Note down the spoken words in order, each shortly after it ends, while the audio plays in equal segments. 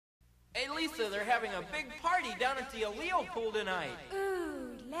Hey Lisa, they're having a big party down at the Allele Pool tonight.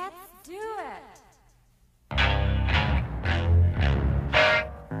 Ooh, let's do it.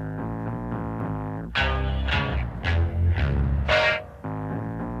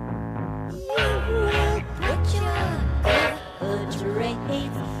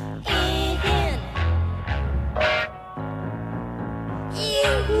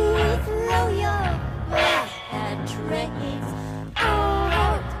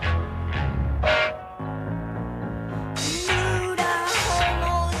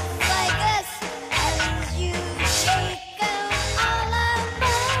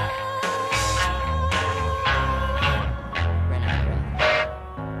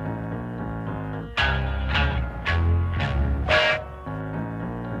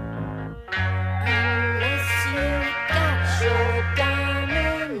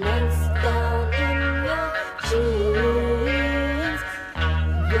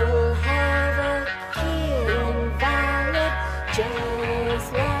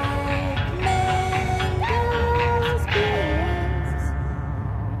 Just like Mendel's beans.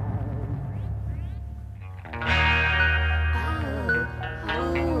 Oh,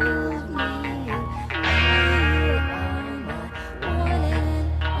 hold me, you are my one and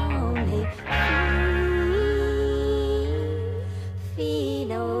only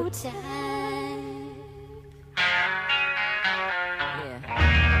phenotype. Yeah.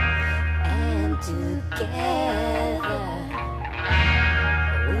 And together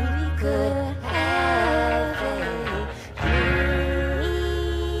could have a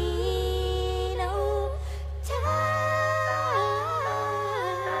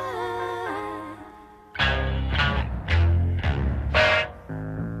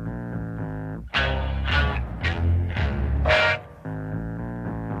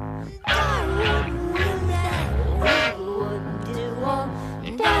Darwin will die, we wouldn't do or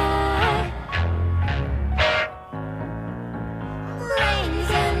die.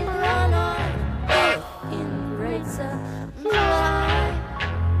 Brains and brawn are both in great supply.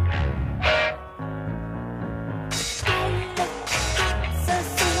 Kalikaks are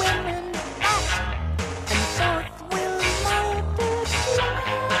swimming back, and both will multiply.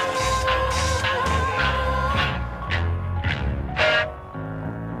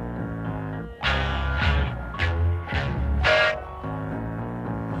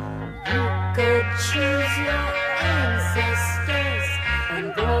 You could choose your ancestors and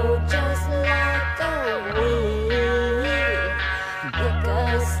grow just like a weed. Pick a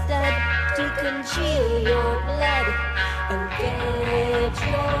stud to congeal your blood and get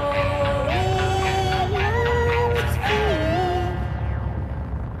your